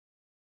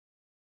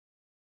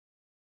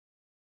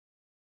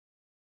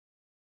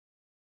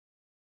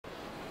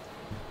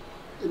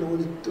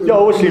Yeah,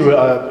 obviously,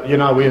 you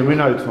know, we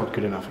know it's not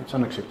good enough. It's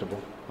unacceptable.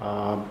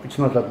 It's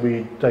not that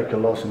we take a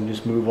loss and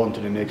just move on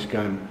to the next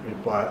game.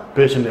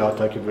 Personally, I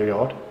take it very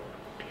hard.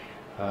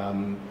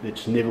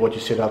 It's never what you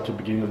set out at the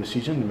beginning of the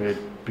season. We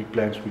had big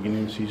plans at the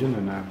beginning of the season,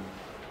 and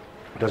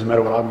it doesn't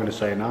matter what I'm going to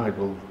say now. It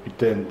will be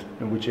turned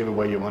in whichever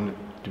way you want it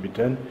to be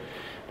turned.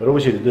 But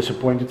obviously, they're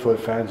disappointed for the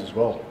fans as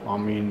well. I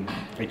mean,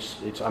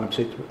 it's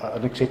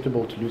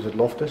unacceptable to lose at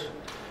Loftus,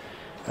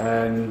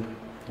 and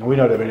we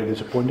know they're very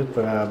disappointed.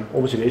 But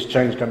obviously, there's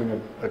change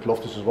coming at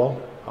Loftus as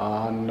well,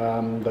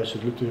 and they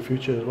should look to the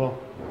future as well.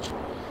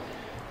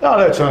 No,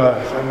 that's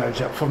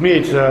for me.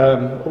 It's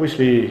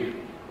obviously,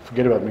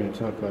 forget about me.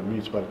 It's not about me.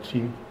 It's about the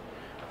team.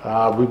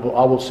 I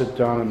will sit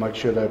down and make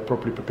sure they're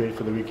properly prepared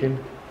for the weekend.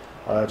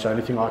 It's the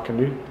only thing I can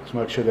do. Is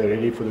make sure they're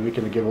ready for the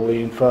weekend to give all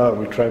the info.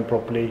 We train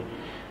properly.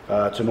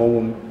 It's a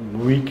normal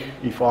week.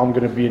 If I'm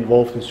going to be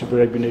involved in Super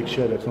Rugby next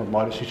year, that's not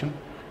my decision.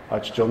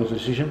 It's John's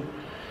decision.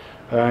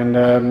 And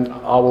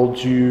I will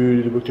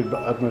do the work to the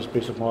utmost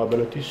best of my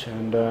abilities,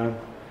 and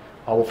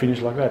I will finish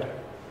like that.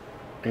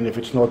 And if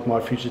it's not my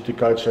future to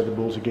coach at the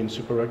Bulls against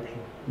Super Rugby,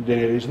 then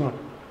it is not.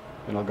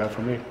 And I'll go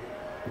from there.